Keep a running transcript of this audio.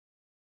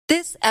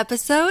This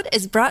episode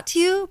is brought to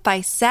you by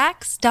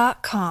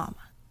Sax.com.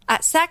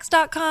 At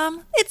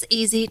Sax.com, it's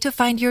easy to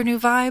find your new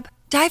vibe.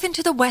 Dive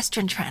into the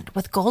Western trend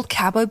with gold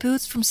cowboy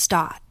boots from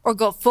Stott, or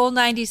go full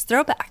 90s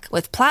throwback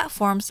with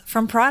platforms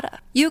from Prada.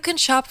 You can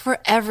shop for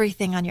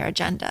everything on your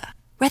agenda,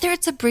 whether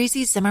it's a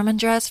breezy Zimmermann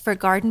dress for a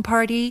garden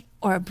party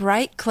or a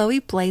bright Chloe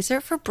blazer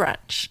for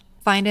brunch.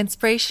 Find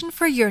inspiration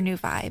for your new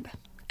vibe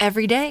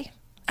every day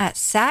at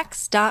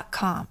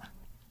Sax.com.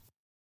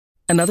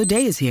 Another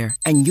day is here,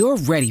 and you're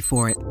ready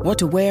for it. What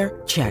to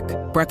wear? Check.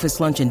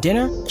 Breakfast, lunch, and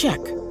dinner?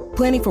 Check.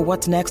 Planning for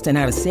what's next and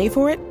how to save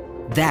for it?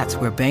 That's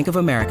where Bank of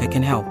America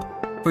can help.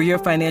 For your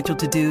financial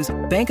to-dos,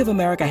 Bank of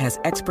America has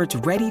experts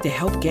ready to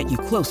help get you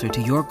closer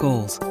to your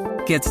goals.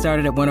 Get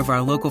started at one of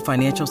our local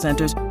financial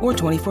centers or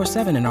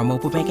 24/7 in our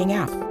mobile banking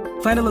app.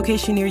 Find a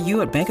location near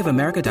you at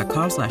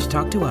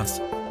bankofamerica.com/talktous.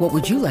 What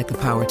would you like the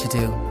power to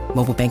do?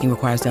 Mobile banking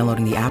requires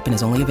downloading the app and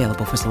is only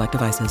available for select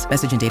devices.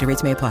 Message and data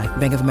rates may apply.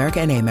 Bank of America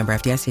N.A., member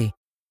FDIC.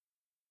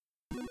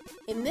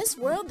 In this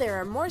world, there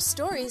are more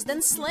stories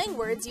than slang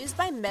words used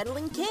by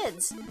meddling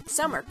kids.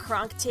 Some are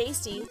cronk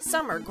tasty,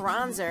 some are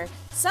gronzer,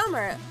 some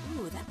are...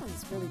 Ooh, that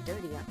one's really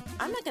dirty.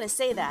 I'm not going to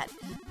say that.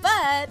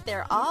 But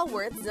they're all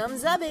worth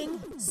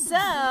zum-zubbing.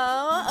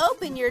 So,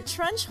 open your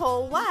trunch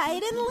hole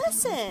wide and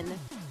listen.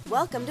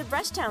 Welcome to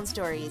Brushtown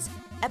Stories,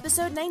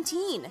 Episode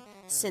 19,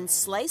 Since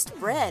Sliced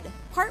Bread,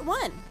 Part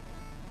 1.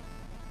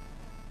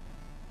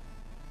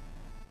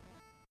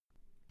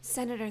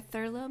 Senator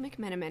Thurlow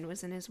McMenamin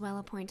was in his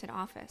well-appointed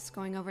office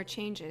going over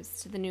changes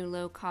to the new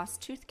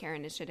low-cost tooth care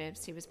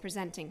initiatives he was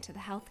presenting to the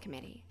Health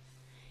Committee.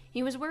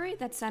 He was worried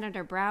that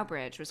Senator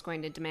Browbridge was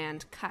going to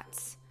demand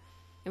cuts.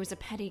 It was a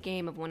petty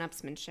game of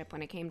one-upsmanship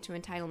when it came to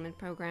entitlement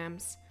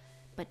programs,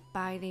 but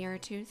by the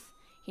Eartooth,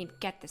 he'd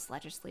get this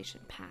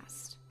legislation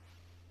passed.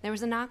 There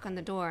was a knock on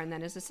the door, and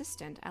then his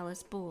assistant,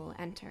 Ellis Boole,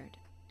 entered.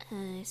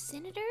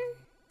 Senator?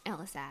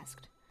 Ellis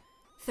asked.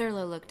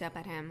 Thurlow looked up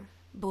at him.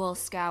 Boole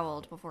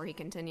scowled before he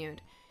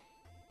continued.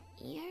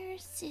 Your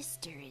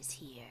sister is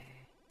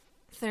here.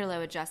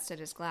 Thurlow adjusted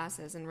his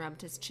glasses and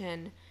rubbed his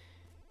chin.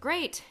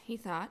 Great, he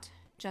thought.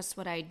 Just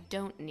what I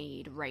don't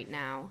need right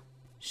now.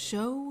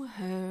 Show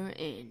her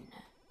in,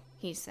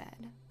 he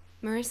said.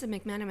 Marissa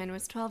McMenamin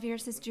was 12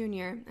 years his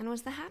junior and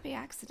was the happy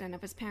accident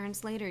of his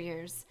parents' later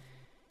years.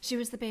 She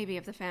was the baby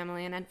of the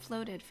family and had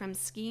floated from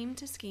scheme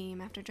to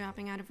scheme after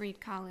dropping out of Reed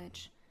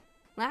College.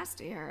 Last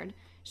he heard,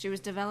 she was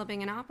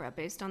developing an opera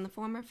based on the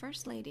former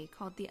First Lady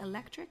called the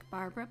Electric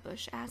Barbara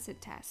Bush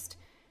Acid Test,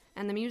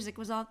 and the music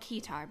was all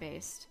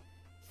keytar-based.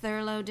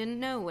 Thurlow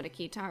didn't know what a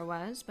keytar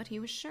was, but he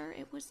was sure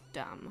it was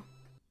dumb.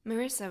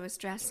 Marissa was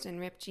dressed in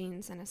ripped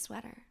jeans and a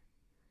sweater.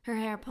 Her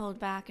hair pulled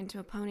back into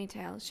a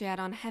ponytail, she had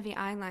on heavy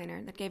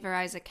eyeliner that gave her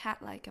eyes a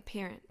cat-like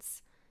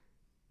appearance.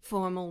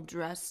 Formal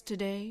dress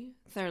today?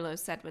 Thurlow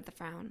said with a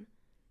frown.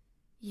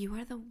 You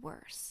are the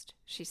worst,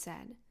 she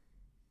said.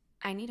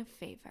 I need a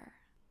favor.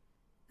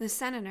 The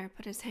senator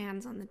put his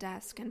hands on the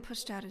desk and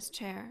pushed out his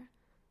chair.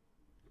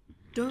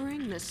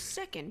 During the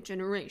second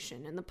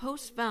generation in the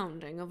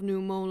post-founding of New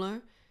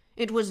Molar,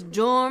 it was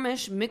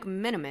Dormish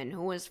McMenamin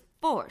who was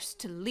forced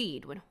to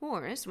lead when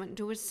Horace went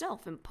to his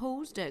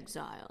self-imposed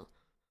exile.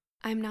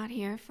 I'm not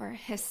here for a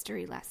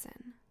history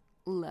lesson.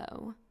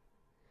 Low.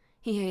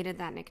 He hated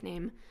that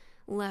nickname.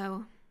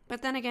 Low.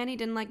 But then again, he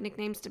didn't like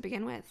nicknames to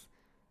begin with.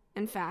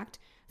 In fact,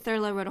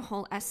 Thurlow wrote a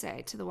whole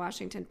essay to the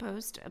Washington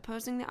Post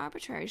opposing the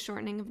arbitrary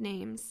shortening of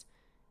names.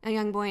 A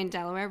young boy in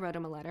Delaware wrote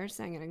him a letter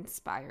saying it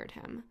inspired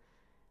him.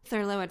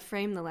 Thurlow had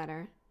framed the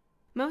letter.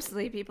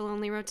 Mostly, people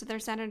only wrote to their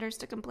senators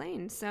to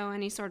complain, so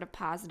any sort of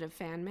positive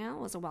fan mail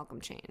was a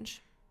welcome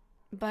change.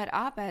 But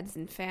op-eds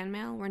and fan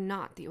mail were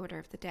not the order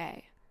of the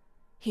day.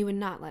 He would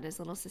not let his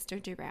little sister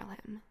derail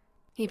him.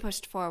 He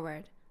pushed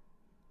forward.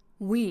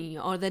 We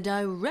are the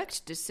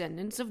direct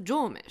descendants of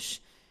Dormish.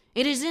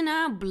 It is in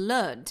our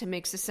blood to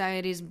make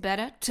societies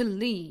better, to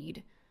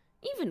lead.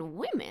 Even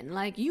women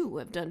like you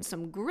have done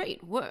some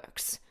great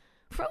works.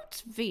 Protes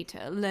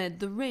Vita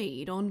led the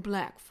raid on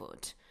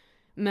Blackfoot.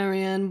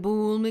 Marianne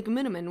Boole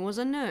McMenamin was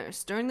a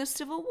nurse during the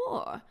Civil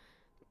War.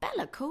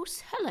 Bellicose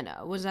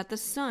Helena was at the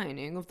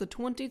signing of the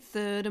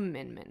 23rd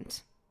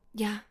Amendment.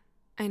 Yeah,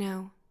 I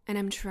know, and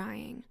I'm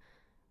trying.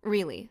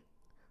 Really.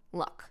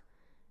 Look,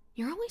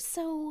 you're always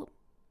so...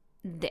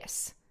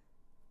 this.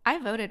 I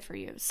voted for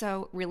you,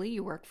 so really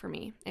you work for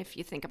me, if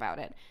you think about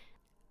it.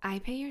 I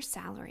pay your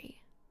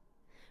salary.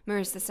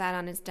 Marissa sat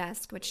on his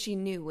desk, which she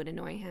knew would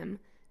annoy him.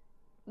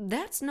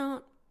 That's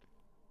not...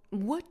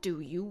 What do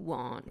you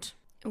want?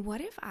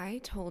 What if I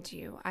told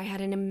you I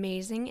had an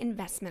amazing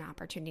investment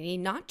opportunity,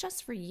 not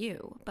just for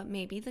you, but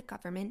maybe the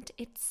government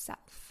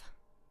itself?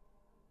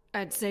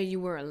 I'd say you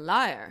were a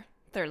liar,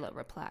 Thurlow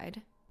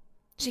replied.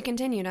 She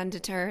continued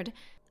undeterred.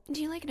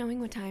 Do you like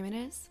knowing what time it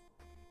is?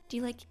 Do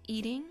you like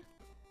eating?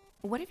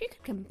 What if you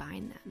could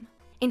combine them?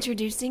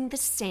 Introducing the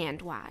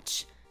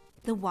Sandwatch.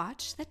 The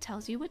watch that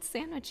tells you what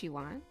sandwich you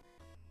want.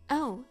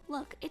 Oh,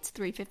 look, it's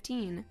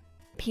 3:15.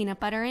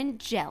 Peanut butter and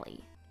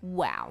jelly.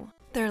 Wow.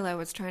 Thurlow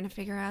was trying to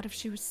figure out if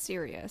she was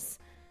serious.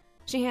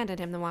 She handed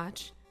him the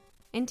watch.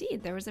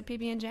 Indeed, there was a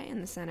PB&J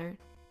in the center.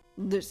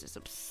 "This is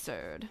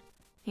absurd."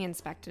 He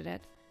inspected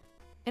it.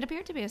 It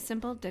appeared to be a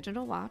simple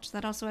digital watch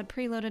that also had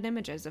preloaded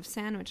images of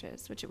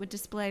sandwiches, which it would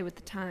display with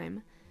the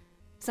time.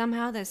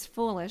 Somehow this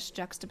foolish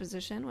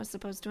juxtaposition was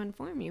supposed to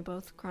inform you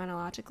both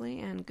chronologically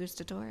and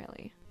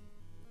gustatorially.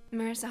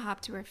 Marissa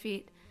hopped to her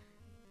feet.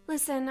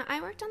 "Listen,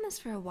 I worked on this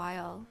for a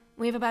while.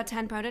 We have about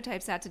 10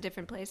 prototypes out to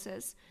different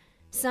places.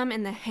 Some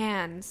in the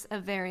hands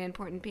of very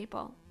important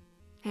people.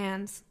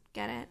 Hands,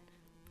 get it?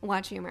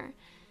 Watch humor.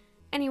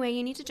 Anyway,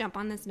 you need to jump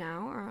on this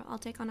now, or I'll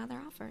take on other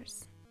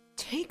offers."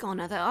 "Take on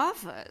other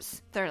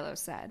offers?" Thurlow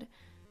said.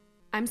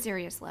 "I'm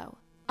serious, Lo.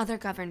 Other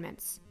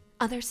governments.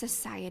 Other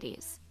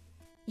societies.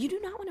 You do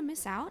not want to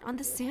miss out on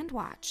the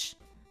Sandwatch.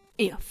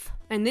 If,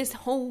 in this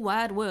whole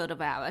wide world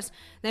of ours,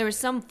 there is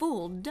some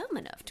fool dumb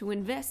enough to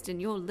invest in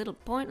your little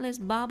pointless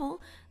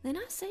bauble, then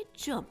I say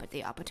jump at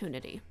the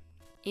opportunity."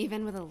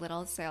 Even with a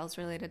little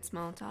sales-related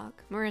small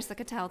talk, Marissa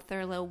could tell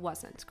Thurlow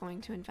wasn't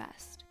going to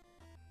invest.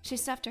 She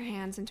stuffed her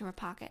hands into her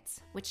pockets,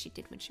 which she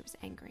did when she was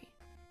angry,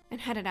 and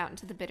headed out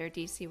into the bitter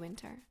DC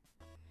winter.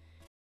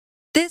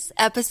 This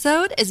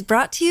episode is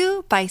brought to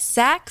you by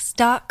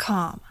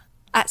Sax.com.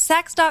 At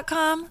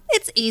Sax.com,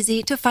 it's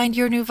easy to find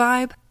your new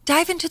vibe.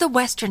 Dive into the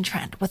Western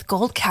trend with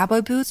gold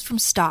cowboy boots from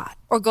Stott,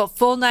 or go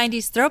full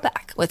 90s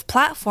throwback with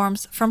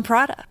platforms from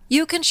Prada.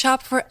 You can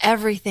shop for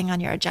everything on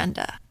your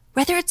agenda,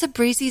 whether it's a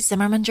breezy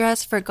Zimmermann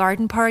dress for a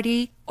garden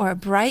party or a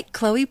bright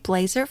Chloe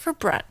blazer for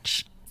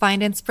brunch.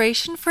 Find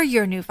inspiration for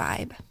your new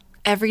vibe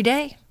every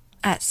day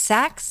at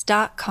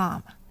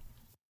Sax.com.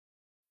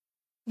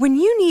 When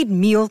you need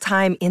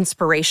mealtime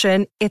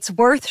inspiration, it's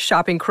worth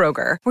shopping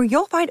Kroger, where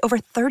you'll find over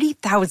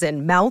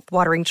 30,000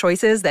 mouth-watering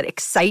choices that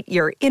excite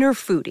your inner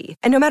foodie.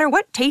 And no matter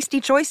what tasty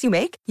choice you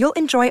make, you'll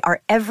enjoy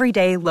our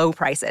everyday low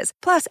prices,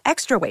 plus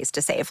extra ways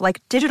to save,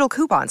 like digital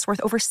coupons worth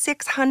over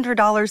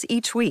 $600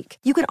 each week.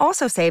 You can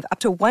also save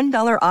up to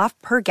 $1 off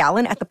per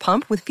gallon at the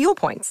pump with fuel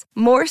points.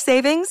 More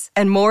savings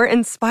and more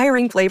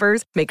inspiring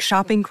flavors make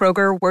shopping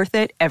Kroger worth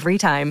it every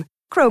time.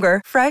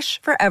 Kroger,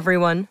 fresh for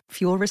everyone.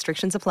 Fuel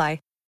restrictions apply.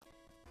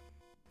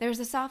 There was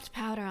a soft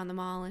powder on the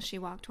mall as she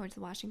walked towards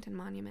the Washington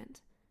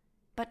Monument.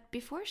 But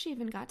before she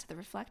even got to the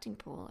reflecting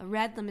pool, a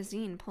red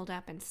limousine pulled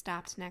up and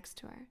stopped next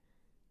to her.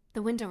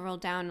 The window rolled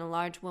down and a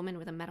large woman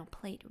with a metal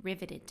plate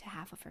riveted to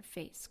half of her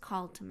face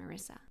called to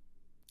Marissa.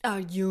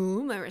 "Are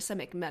you Marissa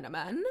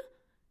McMenamin?"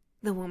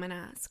 the woman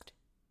asked.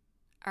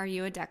 "Are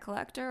you a debt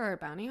collector or a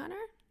bounty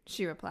hunter?"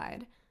 she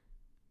replied.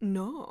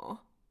 "No,"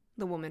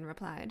 the woman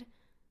replied.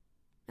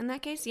 "In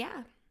that case,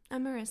 yeah,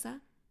 I'm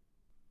Marissa."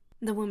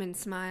 The woman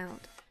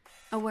smiled.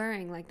 A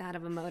whirring like that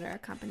of a motor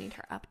accompanied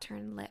her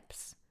upturned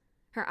lips.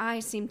 Her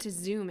eyes seemed to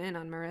zoom in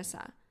on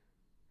Marissa.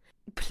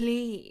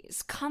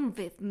 "Please, come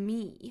with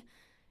me.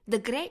 The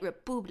Great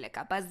Republic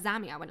of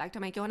Bazamia would like to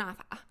make you an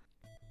offer."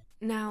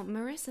 Now,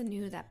 Marissa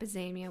knew that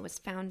Bazamia was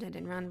founded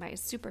and run by a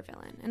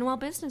supervillain, and while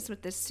business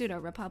with this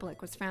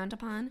pseudo-republic was frowned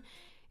upon,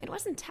 it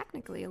wasn't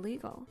technically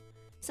illegal.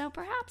 So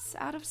perhaps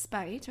out of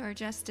spite or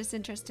just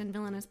disinterest in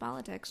villainous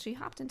politics, she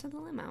hopped into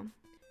the limo.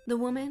 The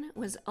woman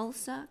was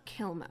Ulsa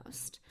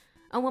Kilmost,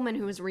 a woman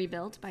who was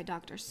rebuilt by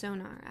Dr.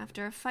 Sonar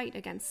after a fight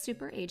against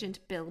Super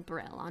Agent Bill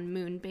Brill on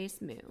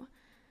Moonbase Mu.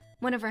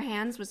 One of her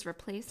hands was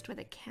replaced with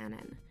a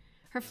cannon.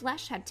 Her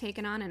flesh had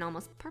taken on an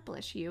almost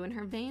purplish hue, and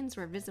her veins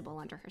were visible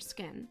under her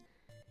skin.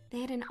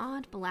 They had an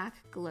odd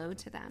black glow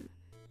to them,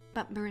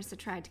 but Marissa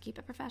tried to keep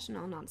it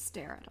professional and not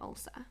stare at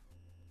Ulsa.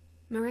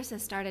 Marissa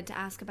started to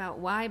ask about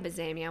why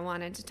Bazamia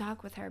wanted to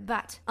talk with her,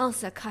 but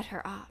Ulsa cut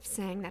her off,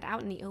 saying that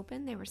out in the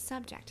open they were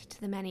subject to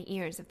the many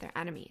ears of their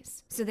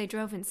enemies, so they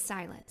drove in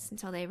silence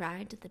until they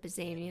arrived at the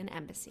Bazamian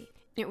embassy.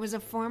 It was a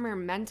former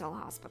mental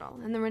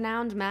hospital, and the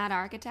renowned mad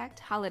architect,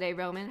 Holiday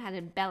Roman, had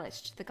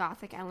embellished the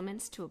Gothic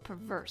elements to a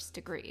perverse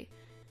degree.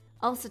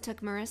 Ulsa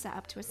took Marissa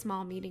up to a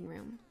small meeting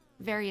room.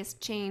 Various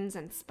chains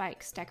and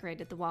spikes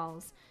decorated the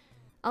walls.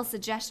 Ulsa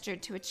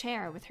gestured to a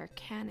chair with her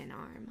cannon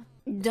arm.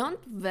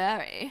 "Don't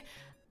worry,"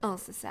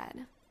 Ulsa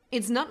said.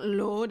 "It's not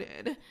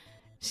loaded."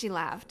 She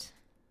laughed.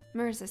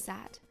 Marissa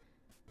sat.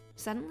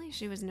 Suddenly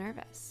she was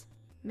nervous.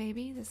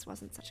 Maybe this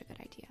wasn't such a good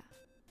idea.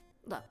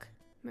 "Look,"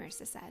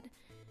 Marissa said,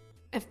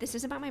 "if this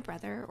is about my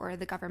brother or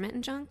the government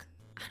and junk,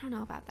 I don't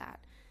know about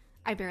that.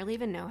 I barely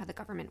even know how the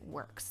government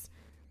works.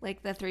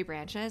 Like the 3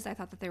 branches, I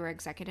thought that they were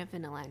executive,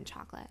 vanilla, and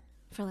chocolate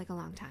for like a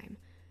long time.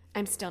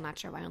 I'm still not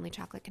sure why only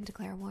chocolate can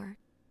declare war."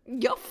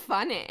 "You're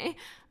funny,"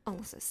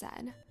 Ulsa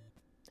said.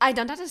 "I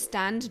don't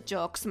understand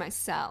jokes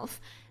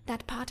myself.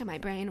 That part of my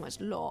brain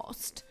was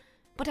lost.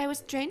 But I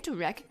was trained to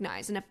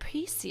recognize and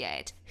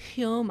appreciate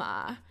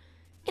humor.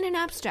 In an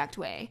abstract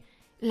way,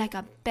 like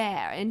a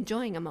bear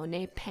enjoying a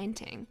Monet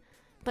painting.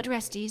 But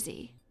rest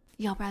easy.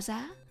 Your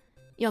brother,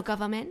 your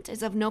government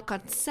is of no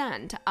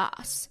concern to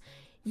us.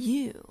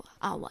 You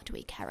are what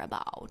we care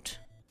about."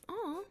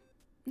 "Oh,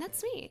 that's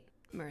sweet,"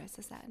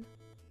 Marissa said.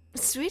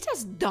 "Sweet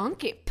as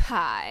donkey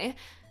pie,"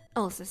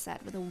 Ulsa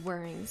said with a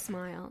whirring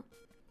smile.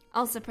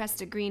 Ulsa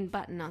pressed a green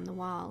button on the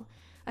wall.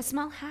 A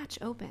small hatch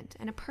opened,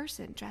 and a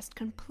person dressed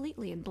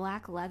completely in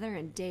black leather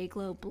and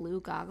day-glow blue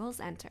goggles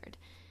entered.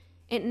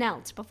 It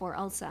knelt before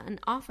Elsa and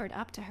offered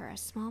up to her a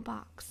small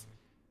box.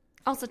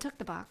 Elsa took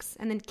the box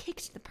and then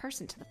kicked the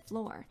person to the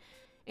floor.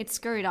 It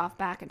scurried off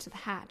back into the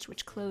hatch,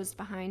 which closed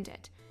behind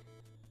it.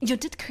 "You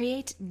did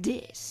create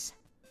this,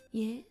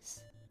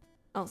 yes?"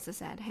 Elsa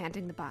said,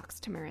 handing the box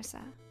to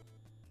Marissa.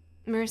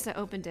 Marissa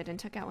opened it and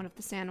took out one of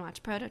the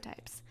Sandwatch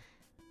prototypes.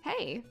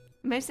 "Hey,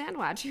 my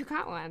Sandwatch, you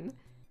got one."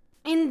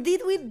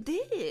 "Indeed we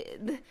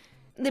did.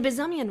 The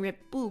Bazamian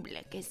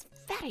Republic is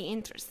very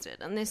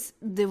interested in this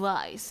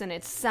device and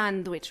its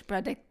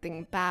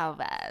sandwich-predicting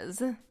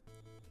powers."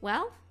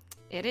 "Well,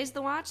 it is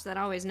the watch that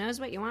always knows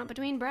what you want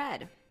between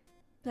bread."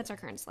 That's our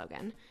current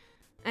slogan.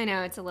 I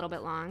know it's a little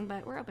bit long,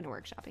 but we're open to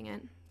workshopping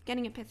it.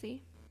 Getting it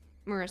pithy?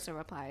 Marissa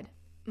replied.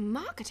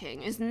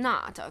 "Marketing is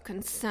not a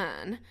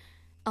concern,"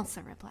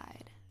 Elsa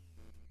replied.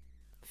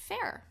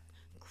 "Fair.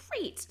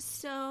 Great.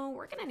 So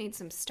we're going to need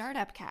some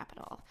startup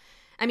capital.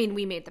 I mean,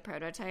 we made the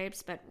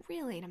prototypes, but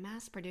really to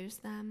mass produce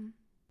them."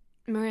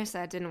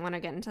 Marissa didn't want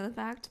to get into the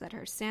fact that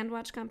her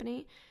Sandwatch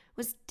company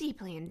was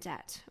deeply in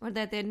debt, or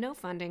that they had no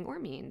funding or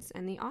means,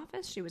 and the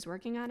office she was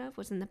working out of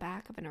was in the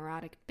back of an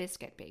erotic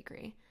biscuit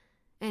bakery.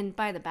 And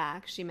by the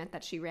back, she meant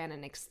that she ran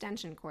an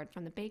extension cord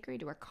from the bakery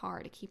to her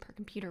car to keep her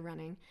computer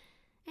running,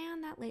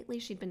 and that lately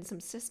she'd been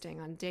subsisting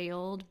on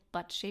day-old,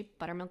 butt-shaped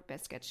buttermilk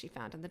biscuits she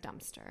found in the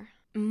dumpster.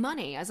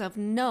 "Money is of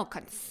no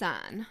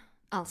concern,"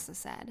 Elsa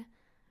said.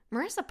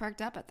 Marissa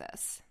perked up at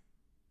this.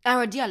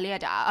 "Our dear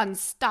leader,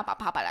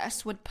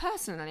 Unstoppabilis, would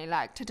personally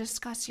like to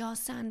discuss your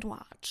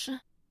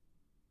Sandwatch."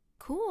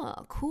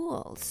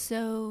 Cool.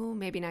 So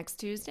maybe next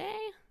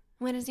Tuesday?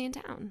 When is he in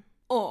town?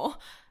 "Oh,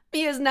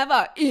 he is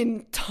never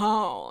in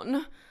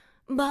town.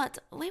 But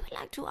we would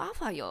like to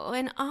offer you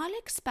an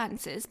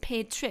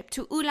all-expenses-paid trip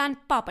to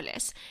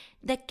Ulanpopolis,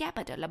 the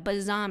capital of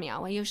Bazamia,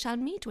 where you shall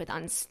meet with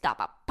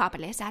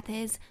Unstoppabilis at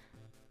his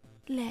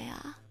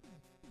lair."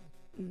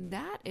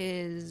 That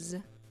is...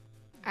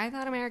 I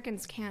thought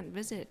Americans can't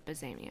visit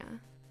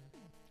Bazamia.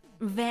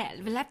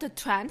 "Well, we'll have to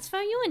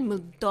transfer you in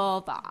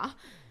Moldova.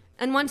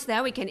 And once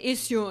there, we can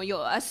issue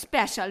you a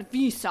special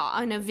visa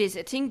on a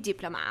visiting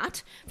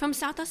diplomat from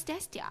South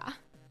Ossetia.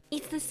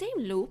 It's the same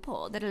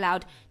loophole that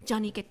allowed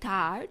Johnny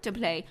Guitar to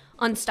play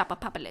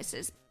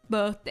Unstoppabilis'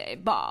 birthday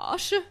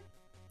bash."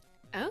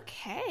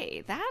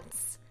 Okay,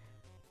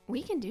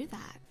 we can do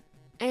that.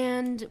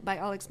 And by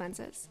all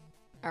expenses,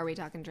 are we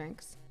talking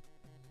drinks?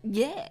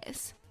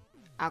 Yes.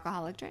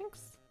 Alcoholic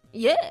drinks?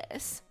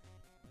 Yes.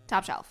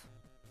 Top shelf?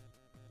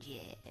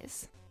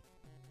 Yes.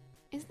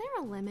 Is there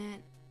a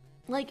limit?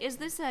 Like, is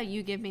this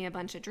you give me a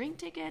bunch of drink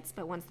tickets,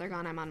 but once they're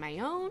gone, I'm on my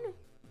own?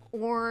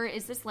 Or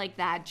is this like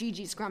that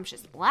Gigi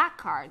Scrumptious black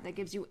card that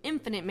gives you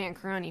infinite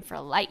macaroni for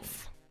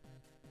life?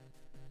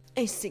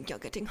 I think you're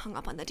getting hung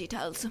up on the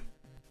details.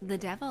 The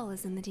devil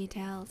is in the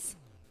details.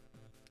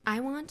 I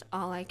want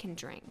all I can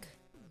drink.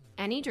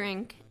 Any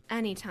drink,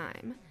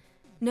 anytime.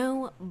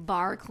 No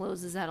bar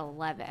closes at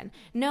 11.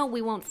 No,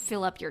 we won't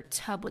fill up your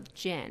tub with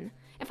gin.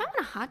 If I want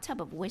a hot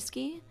tub of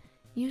whiskey,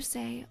 you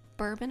say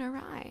bourbon or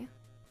rye.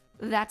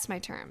 That's my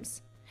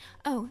terms.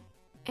 Oh,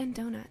 and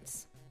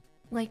donuts.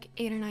 Like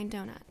 8 or 9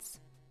 donuts.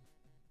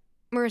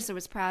 Marissa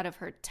was proud of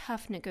her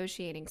tough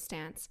negotiating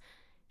stance.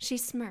 She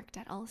smirked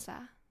at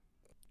Elsa.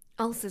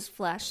 Elsa's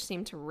flesh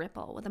seemed to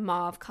ripple with a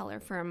mauve color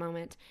for a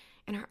moment,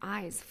 and her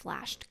eyes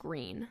flashed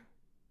green.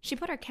 She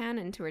put her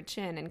cannon to her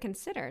chin and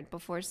considered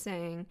before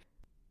saying,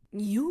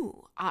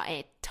 "You are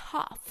a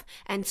tough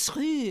and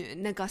shrewd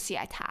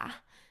negotiator,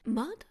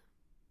 but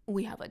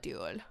we have a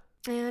deal."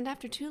 And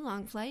after 2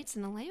 long flights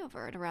and a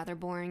layover at a rather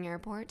boring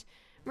airport,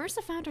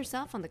 Marissa found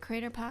herself on the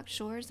crater-pocked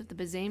shores of the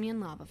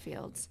Bazamian lava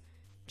fields.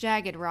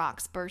 Jagged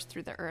rocks burst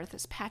through the earth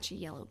as patchy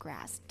yellow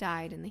grass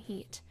died in the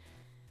heat.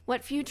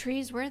 What few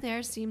trees were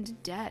there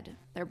seemed dead,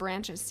 their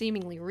branches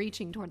seemingly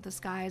reaching toward the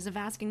sky as if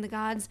asking the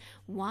gods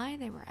why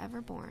they were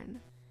ever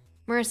born.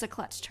 Marissa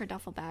clutched her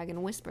duffel bag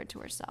and whispered to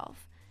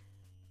herself,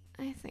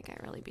 "I think I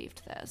really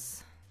beefed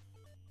this."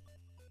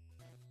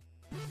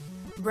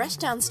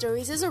 Brushtown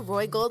Stories is a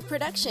Roy Gold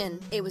production.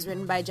 It was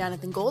written by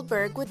Jonathan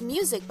Goldberg with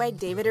music by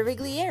David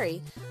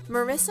Origlieri.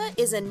 Marissa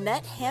is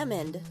Annette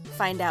Hammond.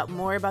 Find out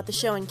more about the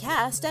show and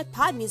cast at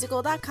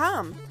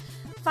podmusical.com.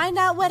 Find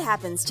out what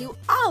happens to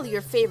all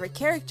your favorite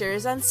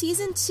characters on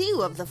Season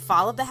 2 of The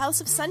Fall of the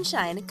House of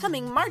Sunshine,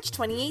 coming March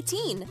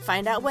 2018.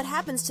 Find out what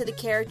happens to the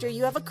character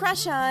you have a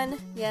crush on.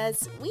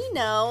 Yes, we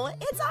know,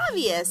 it's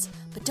obvious.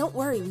 But don't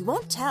worry, we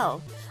won't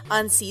tell.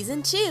 On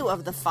Season 2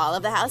 of The Fall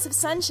of the House of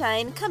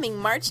Sunshine, coming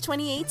March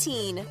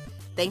 2018.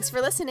 Thanks for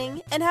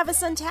listening, and have a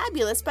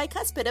suntabulous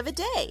bicuspid of a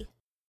day.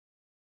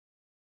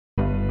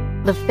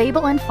 The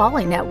Fable and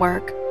Folly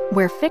Network,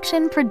 where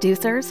fiction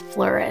producers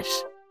flourish.